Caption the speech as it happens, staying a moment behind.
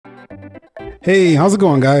Hey, how's it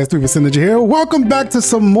going, guys? 3% here. Welcome back to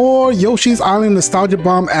some more Yoshi's Island Nostalgia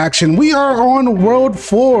Bomb action. We are on World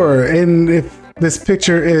 4, and if this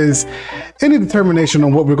picture is any determination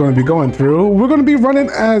on what we're going to be going through, we're going to be running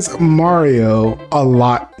as Mario a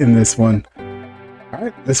lot in this one. All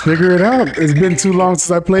right, let's figure it out. It's been too long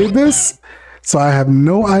since I played this, so I have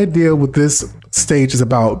no idea what this stage is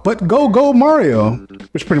about. But go Mario,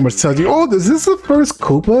 which pretty much tells you, oh, is this the first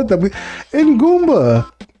Koopa that we in Goomba?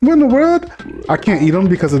 What in the world? I can't eat them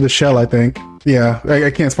because of the shell, I think. Yeah, I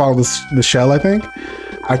can't swallow the shell, I think.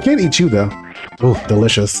 I can't eat you, though. Oh,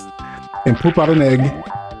 delicious. And poop out an egg.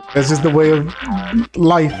 That's just the way of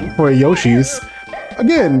life for Yoshis.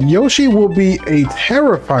 Again, Yoshi will be a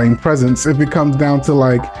terrifying presence if it comes down to,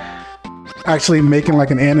 like, actually making, like,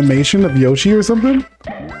 an animation of Yoshi or something.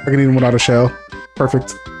 I can eat him without a shell.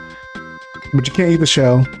 Perfect. But you can't eat the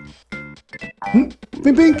shell. Think,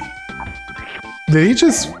 think. Did he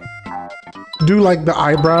just do like the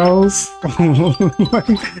eyebrows? Like,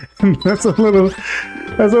 that's a little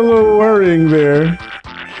worrying there.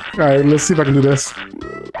 All right, let's see if I can do this.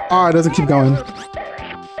 Ah, it doesn't keep going.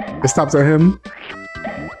 It stops at him.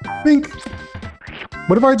 Think.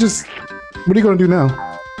 What if I just? What are you gonna do now?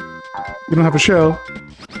 You don't have a shell.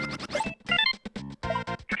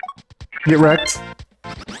 Get wrecked.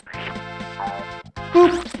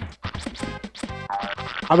 Boop.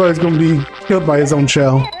 I thought he was gonna be killed by his own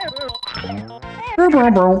shell. I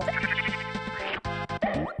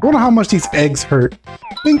wonder how much these eggs hurt.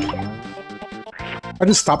 Think. I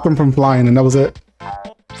just stopped them from flying and that was it.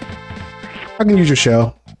 I can use your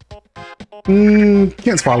shell.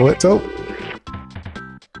 Can't swallow it, so.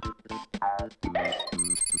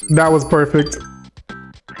 That was perfect.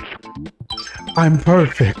 I'm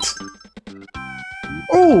perfect.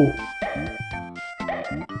 Oh!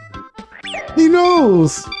 He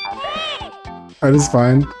knows! Alright, this is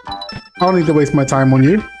fine. I don't need to waste my time on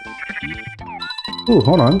you. Ooh,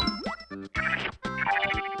 hold on.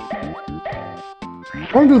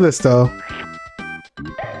 I want to do this, though.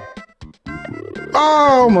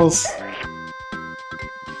 Oh, almost.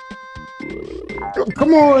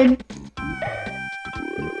 Come on!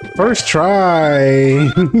 First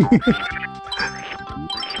try!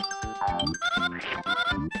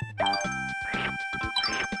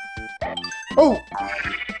 Oh!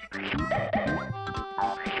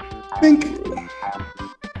 Think.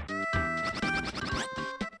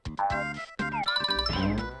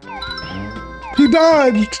 He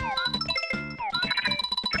dodged!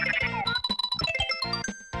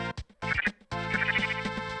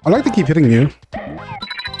 I like to keep hitting you.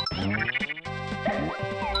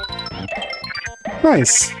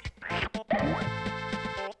 Nice.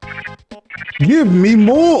 Give me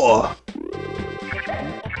more!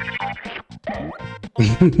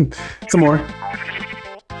 Some more.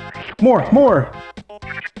 More!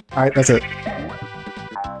 Alright, that's it.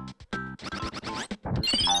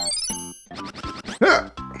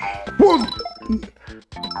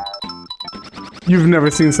 You've never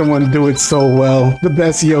seen someone do it so well. The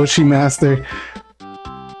best Yoshi master.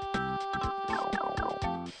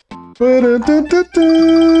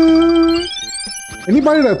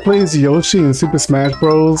 Anybody that plays Yoshi in Super Smash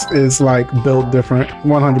Bros. Is like built different,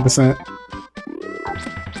 100%.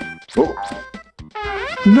 Oh.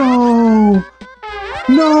 No!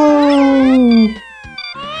 No!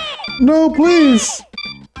 No, please!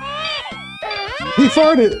 He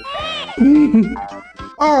farted!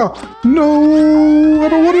 Ah! No! I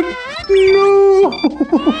don't want to... No!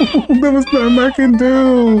 There was nothing I can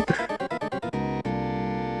do!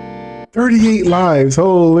 38 lives,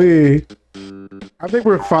 holy! I think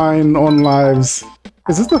we're fine on lives.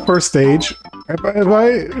 Is this the first stage? Have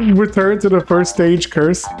I returned to the first stage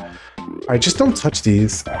curse? Alright, just don't touch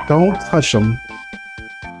these. Don't touch them.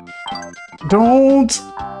 Don't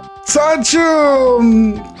touch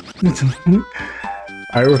them!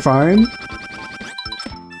 Alright, we're fine.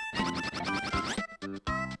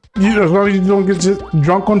 As long as you don't get just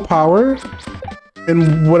drunk on power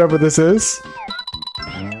in whatever this is.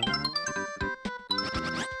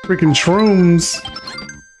 Freaking shrooms.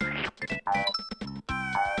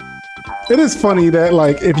 It is funny that,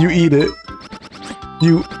 like, if you eat it,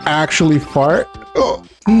 you actually fart. Oh.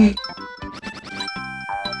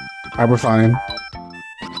 Alright, we're fine.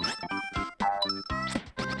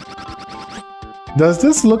 Does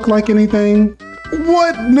this look like anything?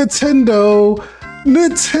 What, Nintendo?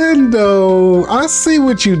 Nintendo! I see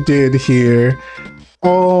what you did here.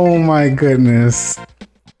 Oh my goodness.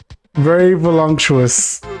 Very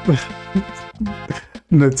voluptuous.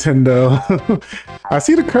 Nintendo. I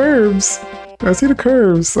see the curves. I see the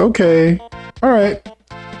curves. Okay. Alright.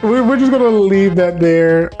 We're just gonna leave that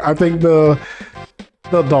there. I think the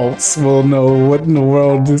adults will know what in the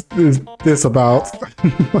world is this about.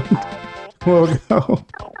 We'll go.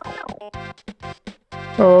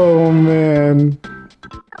 Oh man,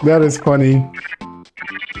 that is funny.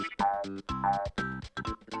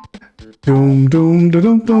 Doom doom da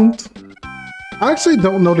doom doom. I actually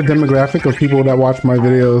don't know the demographic of people that watch my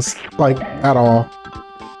videos, like, at all.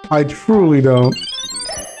 I truly don't.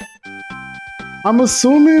 I'm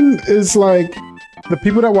assuming it's like the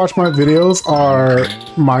people that watch my videos are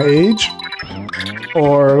my age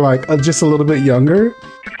or like just a little bit younger.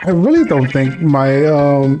 I really don't think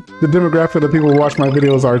the demographic of people who watch my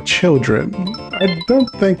videos are children. I don't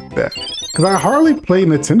think that, because I hardly play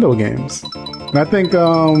Nintendo games. And I think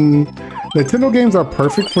Nintendo games are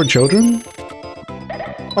perfect for children.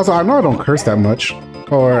 Also, I know I don't curse that much,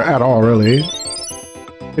 or at all, really.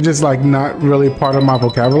 It's just like not really part of my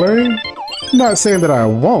vocabulary. I'm not saying that I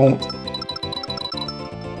won't,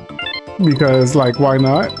 because like, why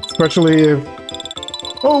not? Especially if...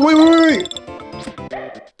 Oh, wait!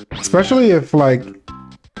 Especially if like,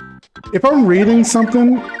 if I'm reading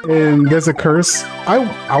something and there's a curse,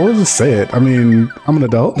 I will just say it. I mean, I'm an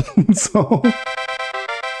adult, so...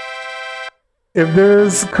 If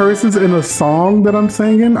there's curses in a song that I'm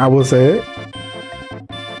singing, I will say it.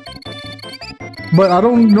 But I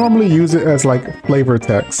don't normally use it as like flavor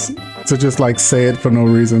text to just like say it for no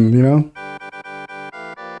reason, you know?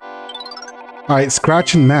 Alright,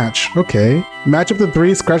 scratch and match. Okay. Match up to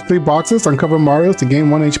 3, scratch 3 boxes, uncover Marios to gain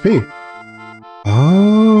 1 HP.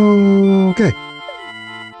 Oh, okay.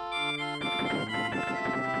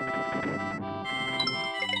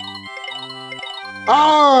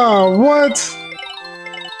 Ah, what?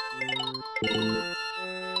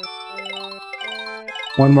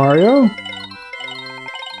 1 Mario?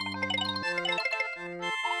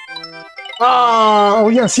 Ah, oh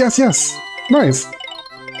yes, yes, yes. Nice.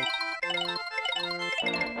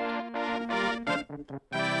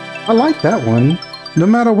 I like that one. No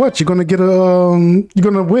matter what, you're gonna get a, you're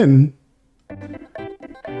gonna win.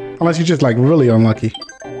 Unless you're just like really unlucky.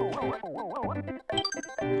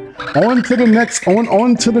 On to the next,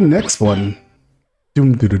 on to the next one.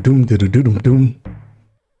 Doom doo doom doo doom doom.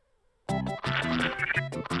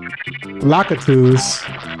 Lakitus.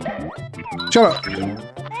 Shut up.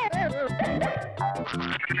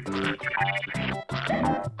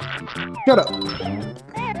 Shut up.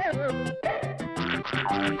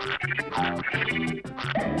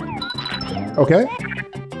 Okay.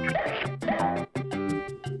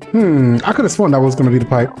 I could have sworn that was gonna be the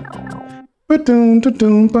pipe.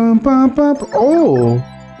 Oh.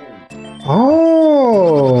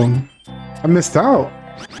 Oh. I missed out.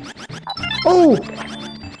 Oh.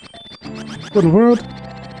 What in the world?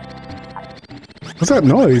 What's that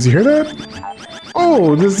noise? You hear that?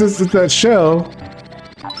 Oh, this is that shell.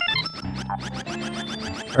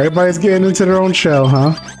 Everybody's getting into their own shell,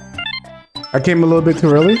 huh? I came a little bit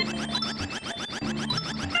too early.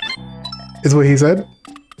 Is what he said.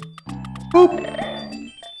 Boop.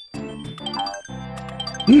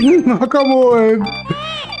 Come on.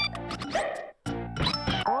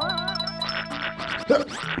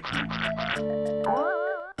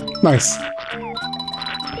 Nice.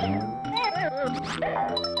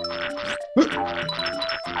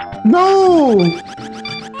 No!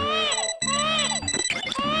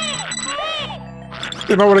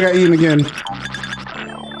 If I would have got eaten again.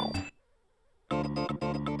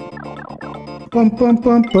 Bump, bump,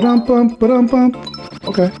 bump, ba-dum, bump, ba-dum, bump.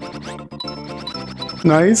 Okay.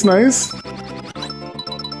 Nice, nice.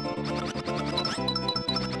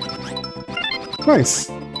 Nice.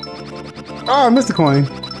 Ah, I missed the coin.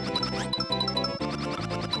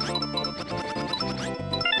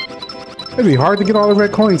 It'd be hard to get all the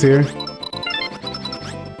red coins here.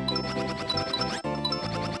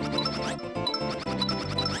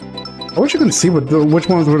 I wish you can see which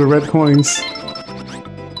ones were the red coins.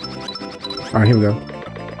 Alright, here we go.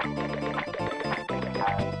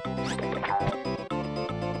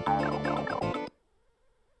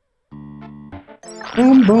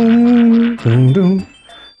 Boom, boom, doom, doom,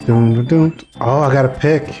 doom, doom. Oh, I gotta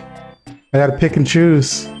pick. I gotta pick and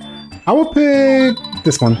choose. I will pick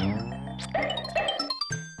this one.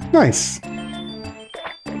 Nice.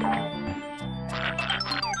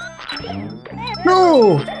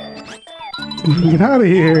 No! Get out of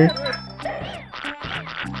here.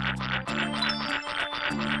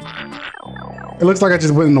 It looks like I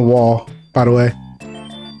just went in the wall, by the way.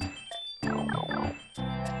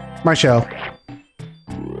 My shell.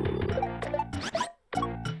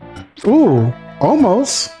 Ooh,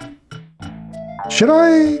 almost. Should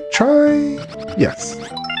I try? Yes.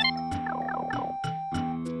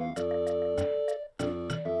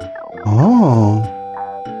 Oh.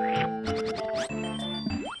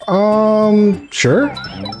 Sure.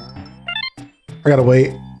 I gotta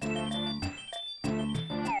wait.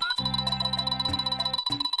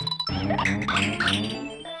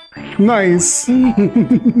 Nice.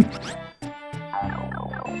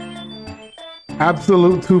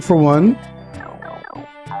 Absolute 2 for 1.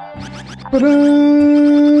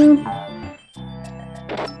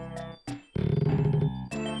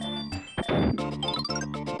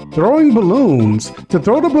 Throwing balloons. To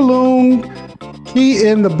throw the balloon, key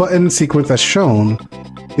in the button sequence as shown.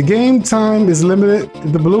 The game time is limited.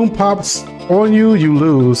 If the balloon pops on you, you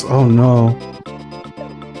lose. Oh no.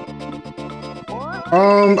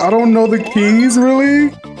 I don't know the keys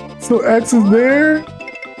really. So X is there.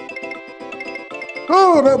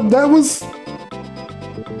 Oh, that was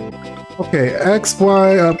okay. X,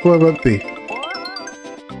 Y, up, B.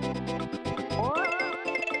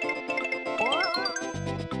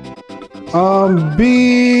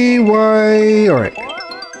 B, Y. All right.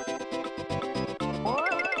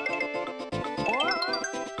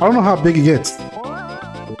 I don't know how big it gets.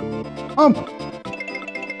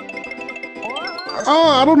 Oh,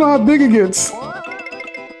 I don't know how big it gets.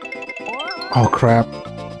 Oh crap.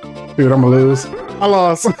 Dude, I'm gonna lose. I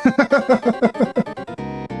lost.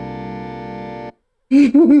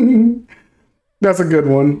 That's a good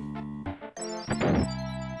one.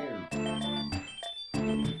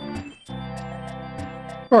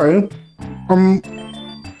 Alright. I'm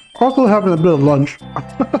also having a bit of lunch.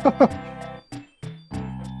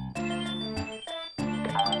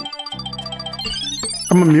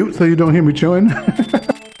 I'm gonna mute so you don't hear me chewing.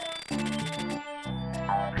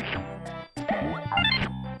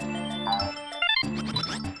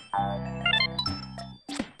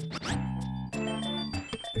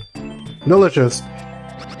 Delicious.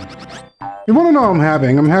 You wanna know what I'm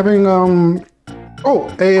having? I'm having a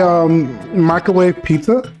microwave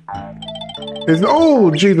pizza.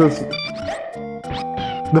 Oh Jesus.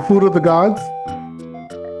 The food of the gods.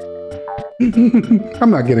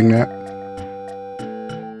 I'm not getting that.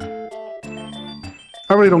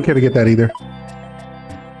 I really don't care to get that either.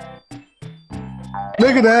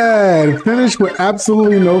 Look at that! Finished with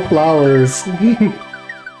absolutely no flowers.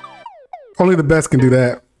 Only the best can do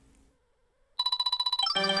that.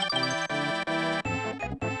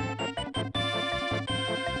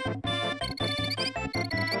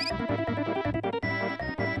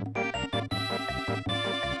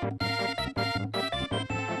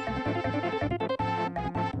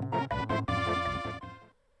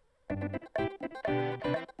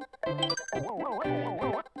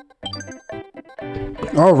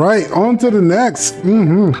 All right, on to the next.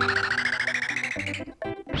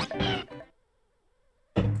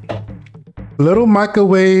 Little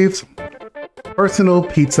microwaves, personal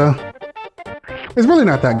pizza. It's really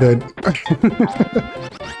not that good.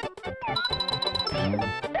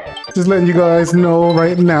 Just letting you guys know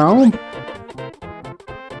right now.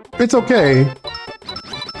 It's okay.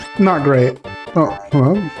 Not great. Oh,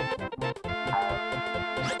 well.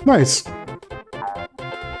 Nice.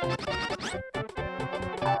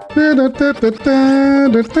 What do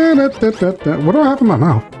I have in my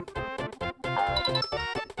mouth?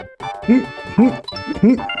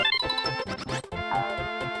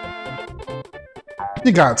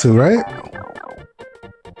 You got to, right?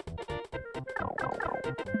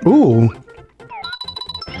 Ooh.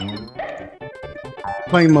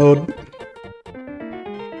 Plane mode.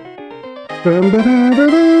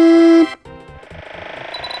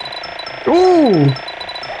 Ooh.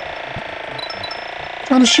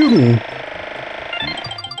 Trying to shoot me.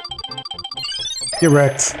 Get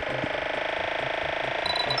wrecked.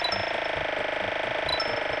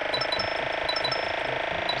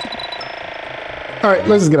 Alright,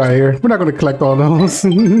 let's just get out of here. We're not going to collect all those.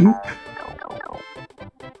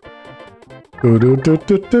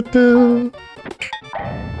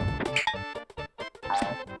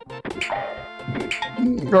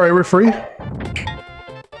 Alright, we're free.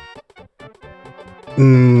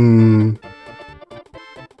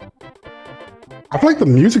 I feel like the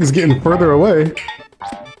music is getting further away.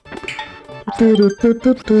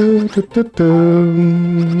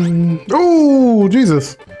 Oh,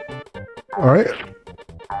 Jesus. Alright.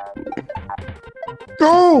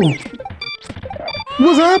 Oh!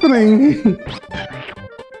 What's happening?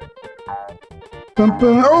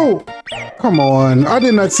 Oh! Come on. I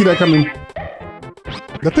did not see that coming.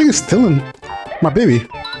 That thing is stealing my baby.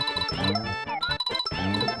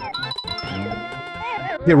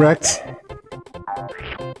 Get wrecked.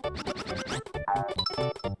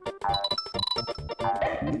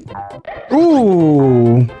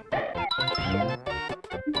 Ooh.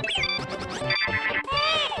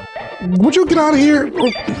 Would you get out of here?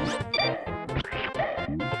 Oh.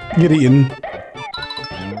 Get eaten.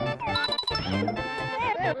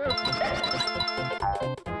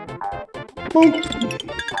 Boom.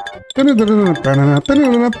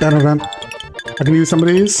 I can use some of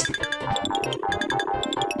these.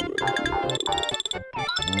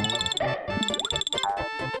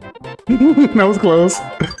 That was close.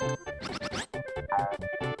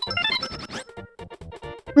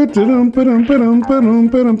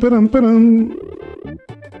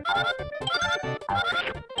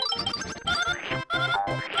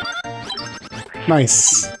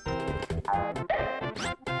 Nice.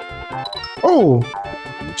 Oh,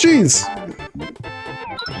 jeez.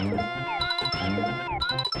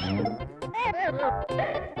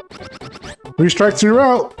 Three strikes, you're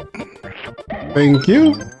out. Thank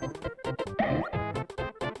you.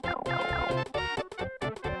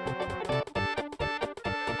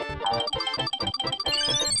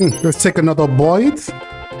 Let's take another bite.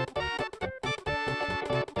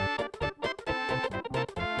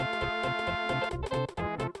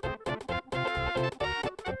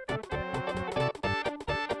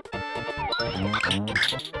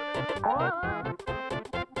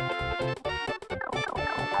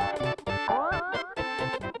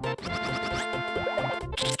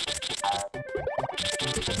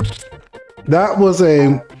 That was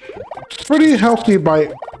a pretty healthy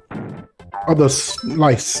bite of the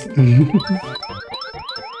slice.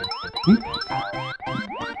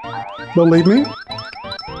 Don't leave me.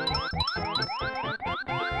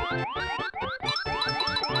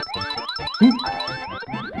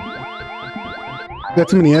 Got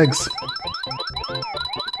too many eggs.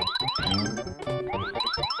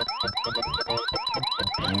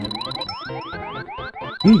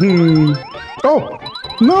 Oh,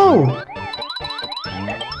 no!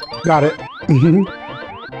 Got it.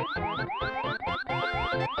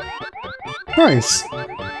 Nice.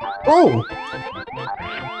 Oh!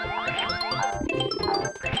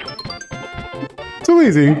 Too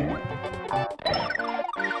easy.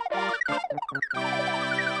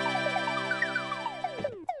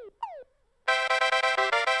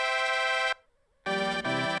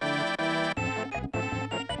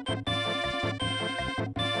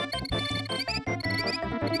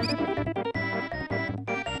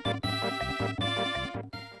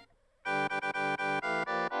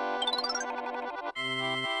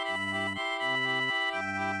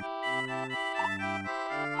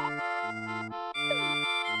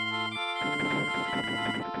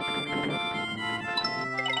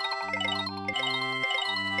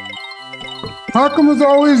 How come it's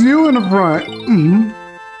always you in the front?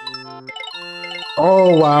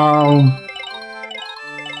 Oh, wow.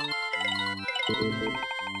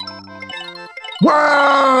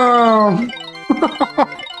 Wow!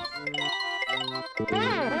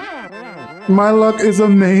 My luck is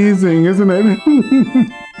amazing, isn't it?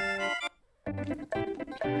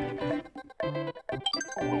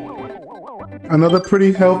 Another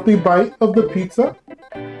pretty healthy bite of the pizza.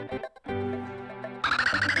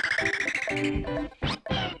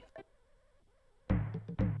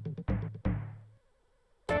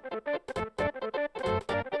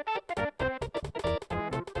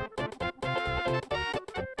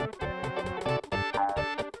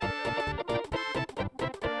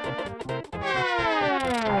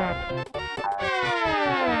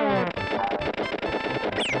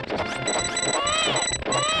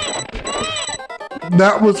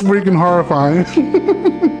 That was freaking horrifying.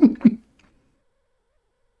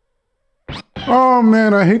 Oh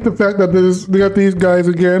man, I hate the fact that they got these guys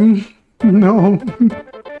again. No.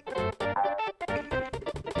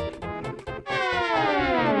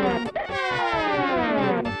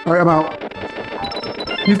 Alright, I'm out.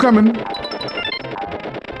 He's coming.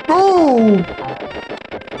 Oh!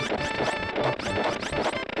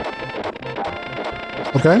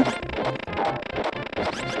 Okay.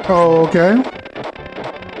 Oh, okay.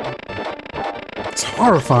 It's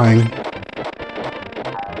horrifying.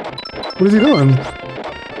 What is he doing?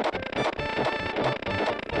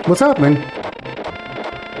 What's happening?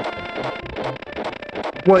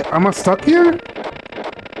 Wait, am I stuck here?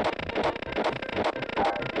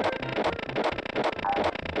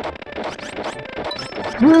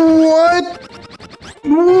 What?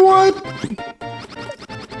 What?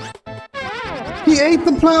 He ate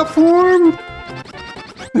the platform?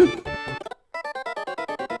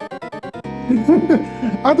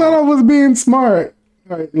 I thought I was being smart.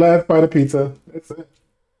 All right, last bite of pizza. That's it.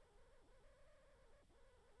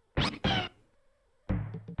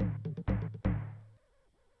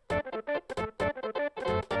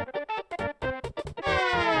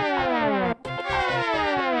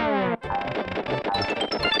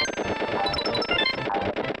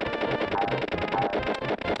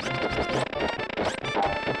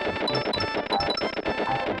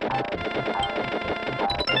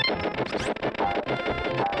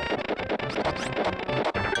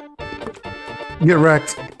 Get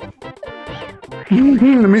wrecked. let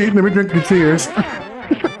me drink your tears.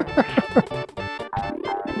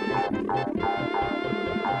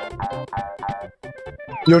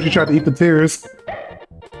 Yoshi tried to eat the tears.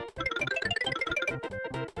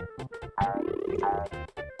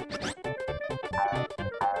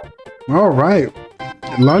 All right,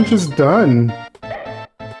 lunch is done.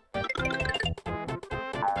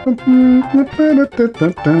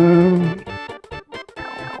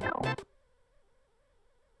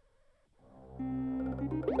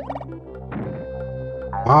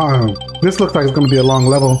 This looks like it's gonna be a long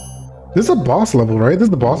level. This is a boss level, right? This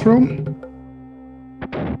is the boss room?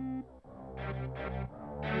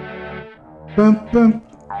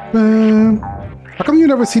 How come you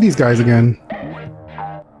never see these guys again?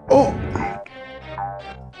 Oh!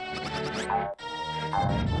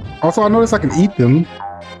 Also, I noticed I can eat them,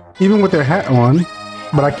 even with their hat on,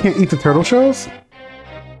 but I can't eat the turtle shells?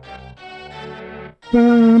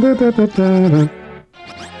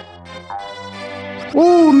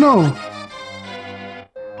 Oh no!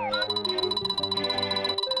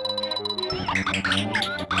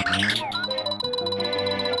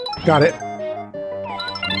 Got it.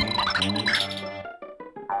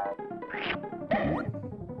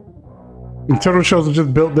 And turtle shells are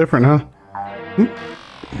just built different, huh?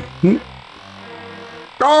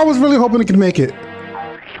 Oh, I was really hoping it could make it.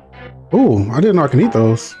 Oh, I didn't know I can eat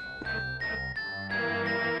those.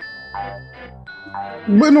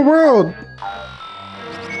 What in the world?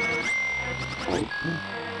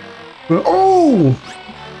 Oh!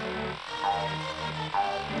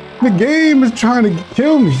 The game is trying to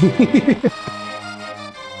kill me.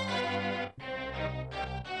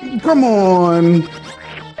 Come on.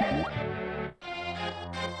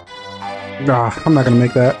 I'm not gonna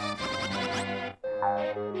make that.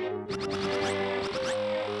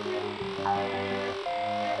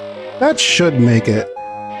 That should make it.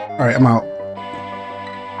 All right, I'm out.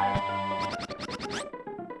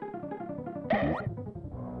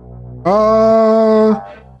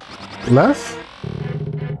 Left?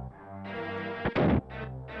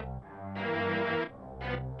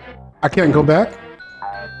 I can't go back?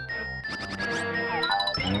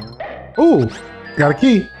 Ooh, got a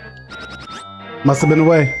key. Must have been a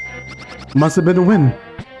way. Must have been a win.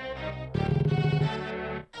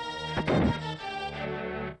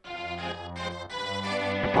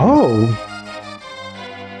 Oh.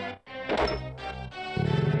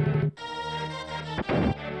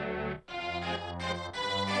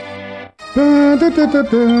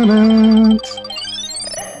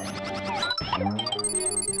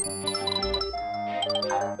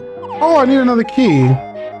 Oh, I need another key.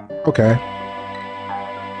 Okay.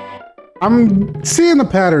 I'm seeing the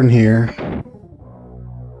pattern here.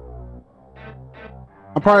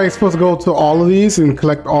 I'm probably supposed to go to all of these and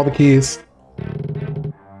collect all the keys.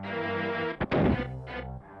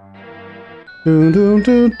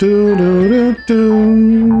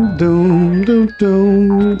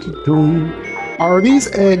 Are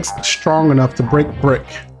these eggs strong enough to break brick?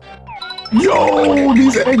 Yo,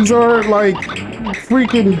 these eggs are like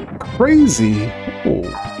freaking crazy. Oh.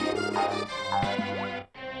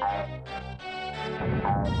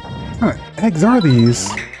 What kind of eggs are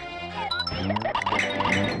these?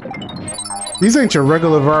 These ain't your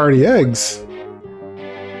regular variety eggs.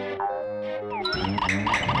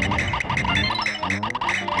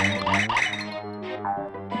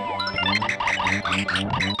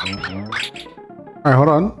 Alright, hold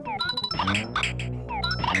on.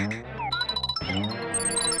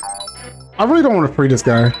 I really don't want to free this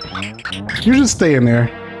guy. You just stay in there.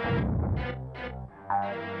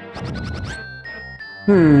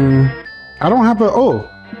 I don't have a... Oh.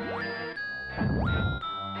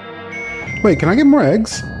 Wait, can I get more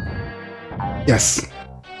eggs? Yes.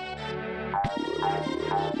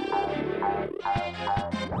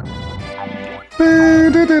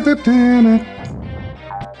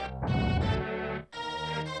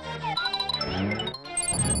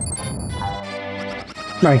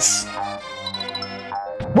 Nice.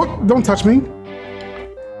 What? Don't touch me.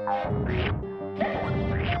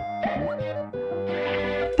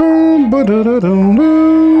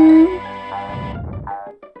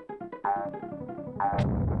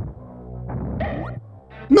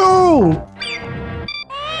 No!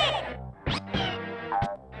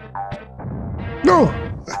 No!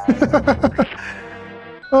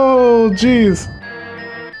 Oh, jeez.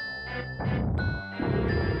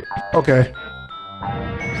 Okay.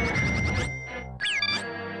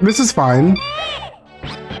 This is fine.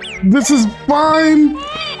 This is fine!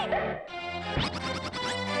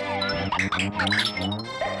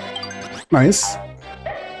 Nice.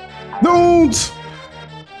 Don't!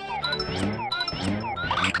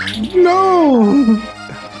 No!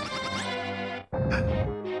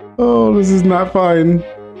 Oh, this is not fine.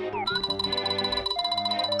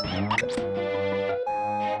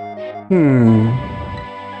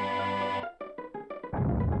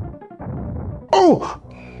 Oh!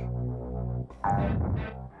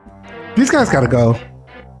 These guys gotta go.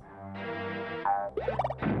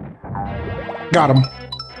 Got him.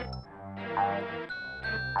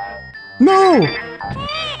 No!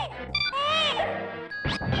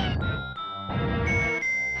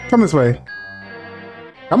 Come this way.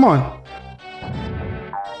 Come on.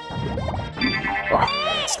 Oh,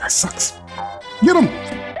 this guy sucks. Get him!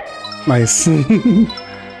 Nice.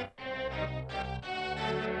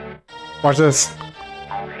 Watch this.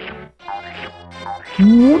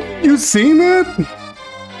 What? You seen it?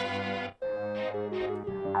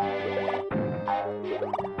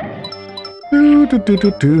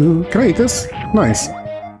 Can I eat this? Nice.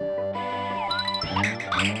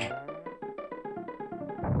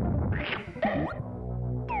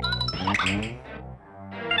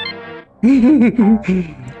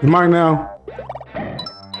 Mine now.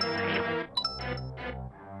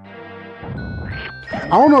 I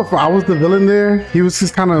don't know if I was the villain there. He was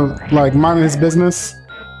just kind of like minding his business.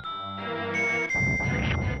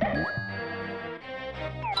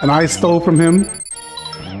 And I stole from him.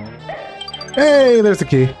 Hey, there's the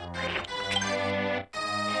key.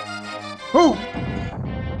 Oh!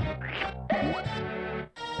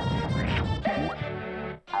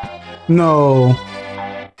 No.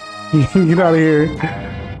 Get out of here.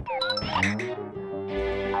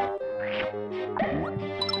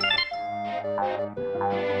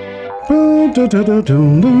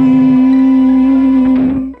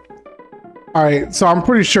 Alright, so I'm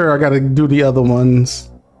pretty sure I gotta do the other ones.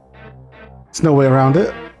 There's no way around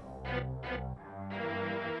it.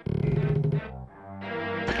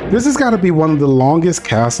 This has gotta be one of the longest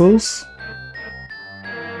castles.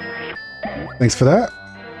 Thanks for that.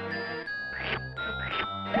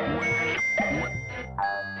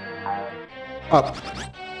 Up.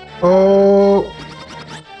 Oh.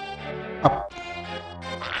 Up.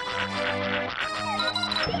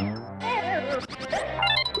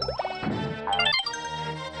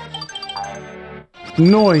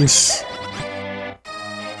 Noise.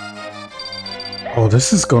 Oh,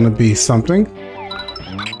 this is gonna be something.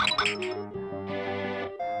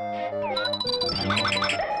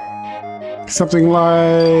 Something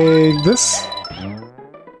like this.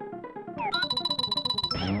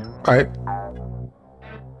 All right.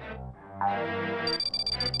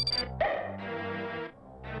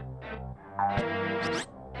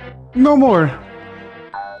 No more.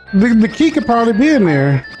 The key could probably be in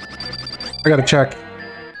there. I gotta check.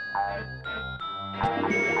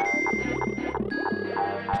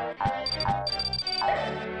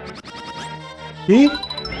 Key?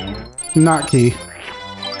 Not key.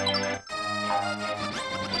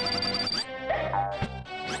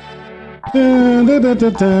 Da, da, da,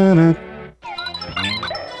 da, da.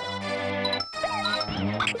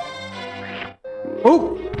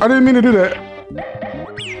 Oh, I didn't mean to do that.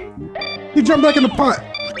 You jump back in the pot.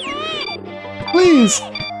 Please.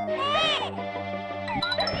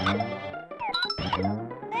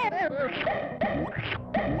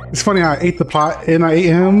 It's funny how I ate the pot and I ate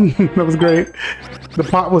him. That was great. The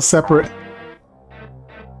pot was separate.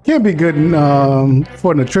 Can't be good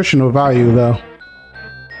for nutritional value though.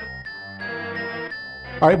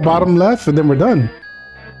 All right, bottom left, and then we're done.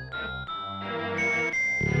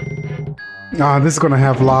 Ah, this is gonna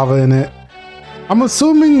have lava in it. I'm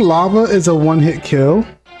assuming lava is a one-hit kill.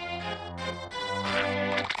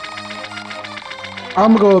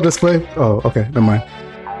 I'm gonna go this way. Oh, okay, never mind.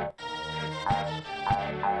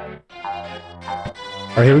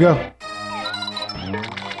 All right, here we go.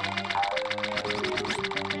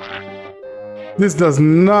 This does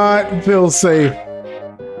not feel safe.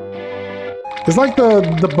 It's like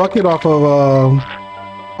the bucket off of oh,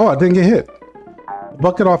 I didn't get hit.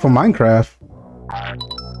 Bucket off of Minecraft.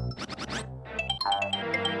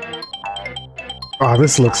 Oh,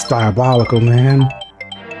 this looks diabolical, man.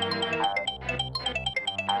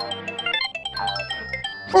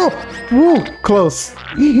 Oh, woo, close.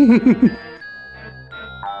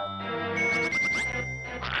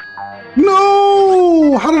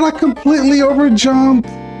 No! How did I completely overjump?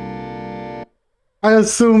 I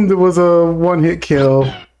assumed it was a one-hit kill.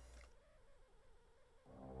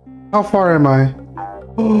 How far am I?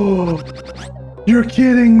 Oh, you're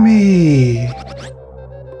kidding me.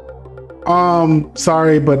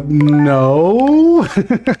 Sorry, but no.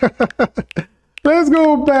 Let's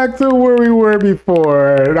go back to where we were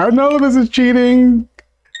before. I know this is cheating,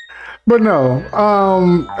 but no.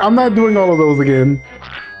 I'm not doing all of those again.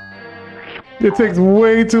 It takes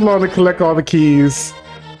way too long to collect all the keys.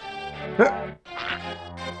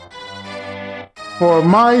 For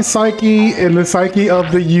my psyche and the psyche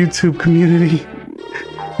of the YouTube community,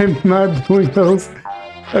 I'm not doing those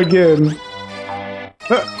again.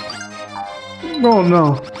 Oh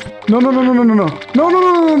no. No, no, no, no, no, no, no. No, no,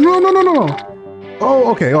 no, no, no, no, no, no.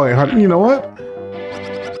 Oh, okay, all right, you know what?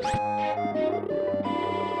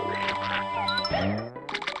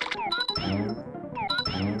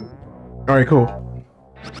 All right, cool.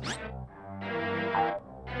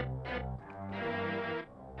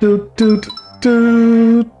 Doot, doot,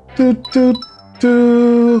 doot, doot, doot,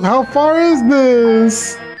 doot. How far is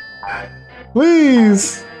this?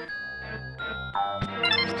 Please.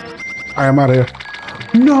 All right, I'm out of here.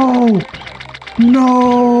 No!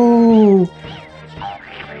 No!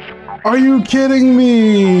 Are you kidding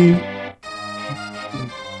me?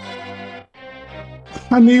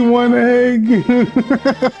 I need one egg.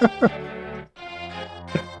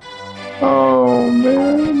 Oh,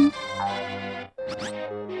 man.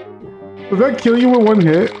 Does that kill you with one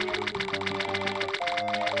hit?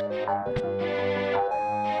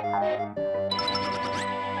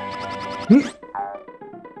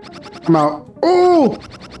 I'm out. Oh!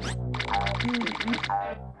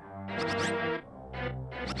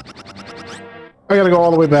 I gotta go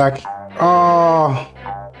all the way back. Oh.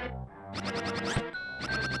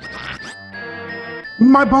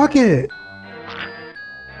 My bucket!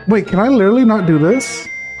 Wait, can I literally not do this?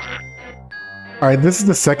 Alright, this is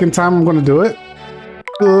the second time I'm gonna do it.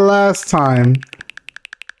 Last time.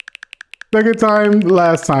 Second time,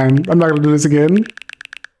 last time. I'm not gonna do this again.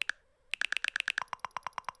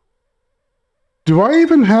 Do I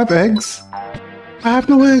even have eggs? I have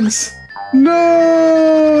no eggs. No!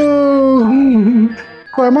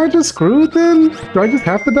 So am I just screwed then? Do I just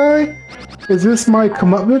have to die? Is this my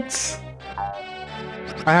comeuppance?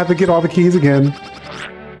 I have to get all the keys again.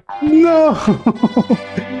 No!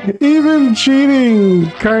 Even cheating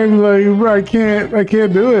kind of like I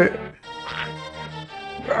can't do it.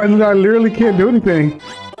 I literally can't do anything.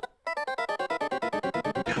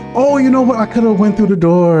 Oh, you know what? I could have went through the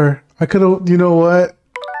door. I could have, you know what?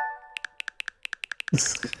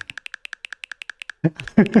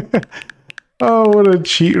 Oh, what a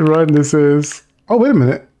cheat run this is. Oh, wait a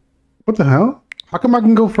minute. What the hell? How come I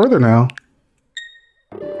can go further now?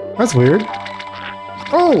 That's weird.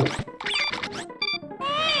 Oh!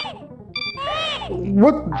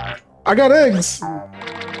 What? I got eggs.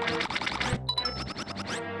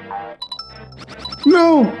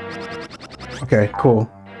 No! Okay, cool.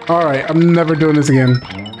 Alright, I'm never doing this again.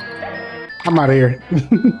 I'm out of here.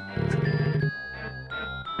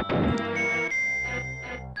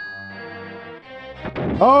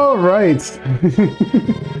 All right.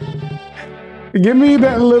 Give me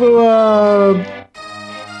that little,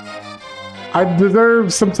 I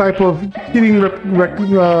deserve some type of cheating,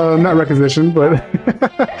 not requisition, but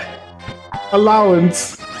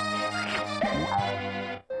allowance.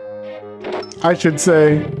 I should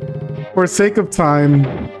say, for sake of time.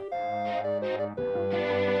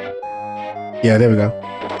 Yeah, there we go.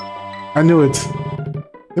 I knew it.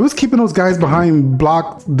 It was keeping those guys behind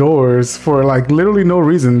blocked doors for like literally no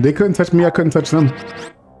reason. They couldn't touch me, I couldn't touch them.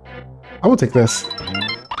 I will take this.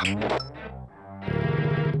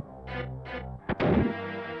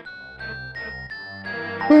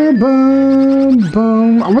 Boom, boom,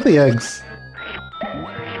 boom. I want the eggs.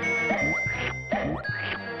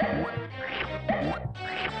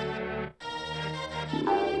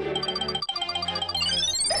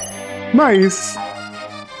 Nice.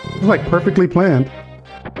 It's like perfectly planned.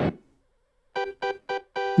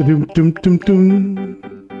 Doom, doom, doom, doom.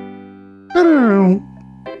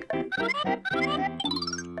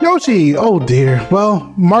 Yoshi! Oh dear.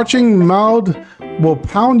 Well, marching Maud will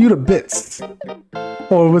pound you to bits.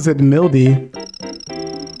 Or was it Mildy?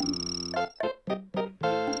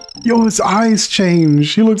 Yo, his eyes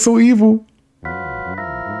change. He looks so evil.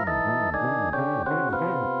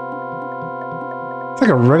 It's like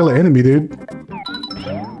a regular enemy, dude.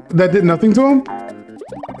 That did nothing to him?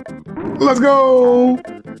 Let's go!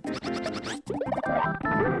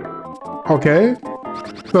 Okay.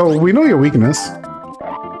 So, we know your weakness.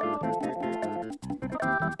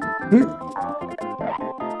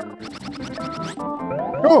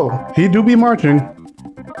 Oh, he do be marching.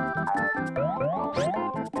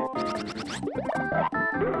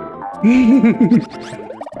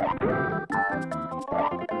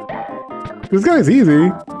 This guy's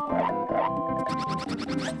easy.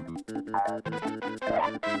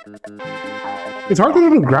 It's hard to do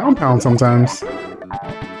the ground pound sometimes.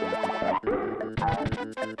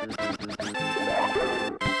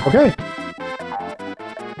 Okay.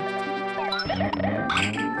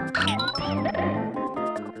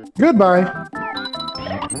 Goodbye.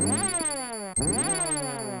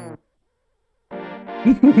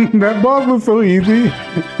 That boss was so easy.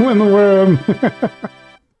 When the worm.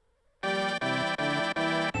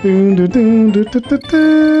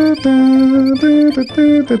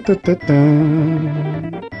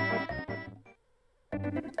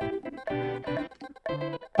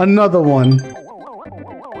 Another one.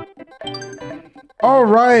 All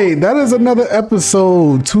right, that is another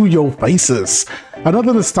episode to your faces.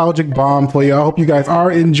 Another nostalgic bomb for you. I hope you guys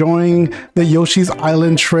are enjoying the Yoshi's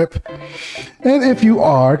Island trip. And if you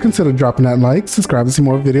are, consider dropping that like, subscribe to see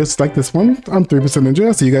more videos like this one. I'm 3% Ninja.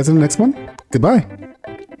 I'll see you guys in the next one. Goodbye.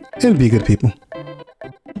 And be good people.